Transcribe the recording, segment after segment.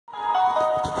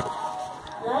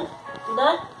Done? You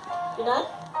done? You done?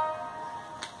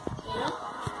 Yeah.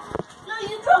 No,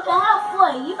 you drunk a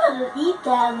halfway. You better eat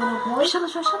that, little boy. Shut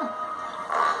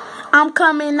up. I'm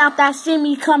coming out that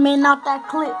semi, coming out that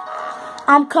clip.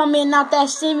 I'm coming out that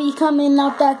semi, coming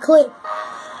out that clip.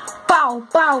 Bow,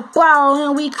 bow, bow,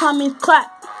 and we coming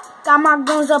clap. Got my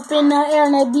guns up in the air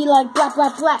and they be like black,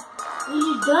 black, black. Are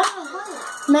you done?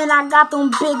 Man, I got them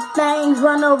big things,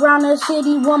 run around the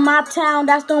city with my town,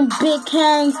 that's them big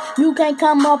hangs. You can't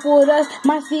come up with us,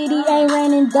 my city ain't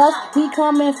raining dust. We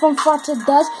coming from far to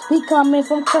dust, we coming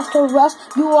from crust to rust.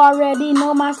 You already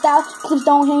know my style, clips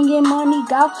don't hang in money,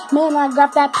 go. Man, I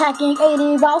got that packing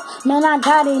 80 roll, man, I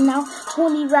got it now.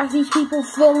 20 racks, these people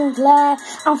feeling glad,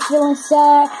 I'm feeling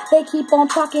sad. They keep on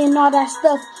talking all that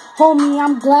stuff, homie,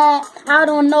 I'm glad. I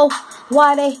don't know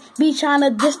why they be trying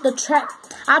to diss the track.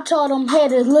 I told them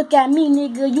haters, look at me,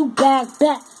 nigga, you back.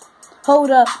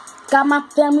 Hold up, got my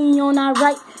family on that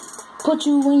right. Put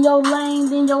you in your lane,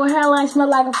 then your hairline smell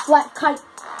like a flat kite.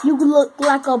 You look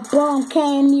like a bum,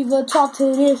 can't even talk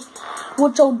to this.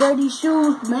 With your dirty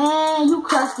shoes, man, you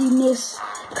crustiness,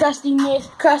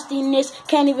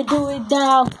 can't even do it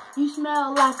down. You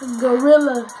smell like a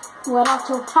gorilla without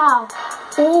your towel.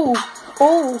 Ooh.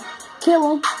 Kill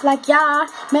 'em like y'all.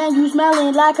 Man, you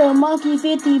smelling like a monkey,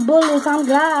 50 bullets, I'm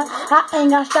glad. I ain't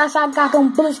got shots, I got them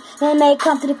bullets, and they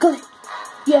come to the clip.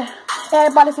 Yeah,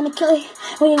 everybody finna kill it,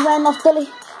 we ain't running off Philly.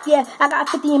 Yeah, I got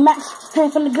 50 in max,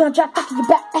 hand from the gun, drop back to your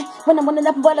back. When I'm running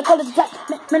up, boy, the colors black.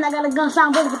 Man, I got a gun,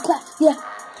 sound ready for clap. Yeah,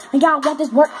 and y'all want this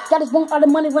work, y'all just want all the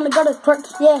money when the girl is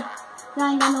twerk. Yeah, y'all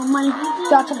ain't got no money,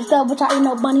 y'all try to sell, but y'all ain't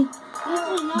no money.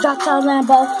 Drop y'all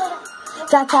Lambo,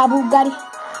 drop y'all Bugatti.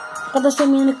 Got to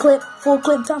send me in the clip, full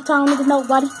clip, downtown, niggas,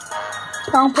 nobody.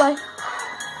 I don't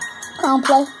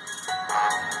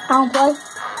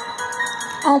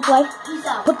play.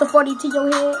 Put the 40 to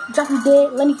your head, drop you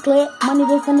dead, let me clear. Money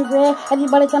they finna red,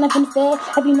 everybody tryna finna fed.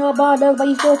 If you know about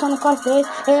everybody still tryna call the feds.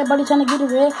 Everybody tryna get it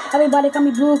red, everybody call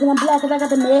me blue, cause I'm black, cause I got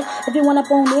the med. If you want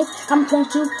up on this, I'ma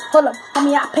paint you, hold up,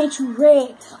 I paint you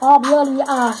red. All blood in your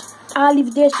eyes, I'll leave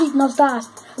you dead street, no stars.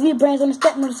 Leave brains on the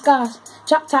step, no disguise.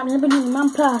 Chop, Lamborghini, my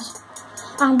plus.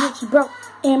 I'm rich, broke,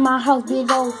 in my house,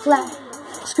 big old flat.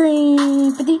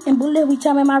 Scream, 50 and bullet, we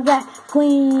tell me my rap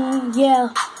queen, yeah.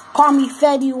 Call me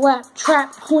Fetty Wap,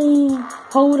 trap queen.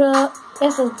 Hold up,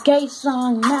 it's a gay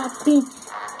song, not pink.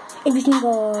 If you can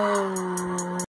go.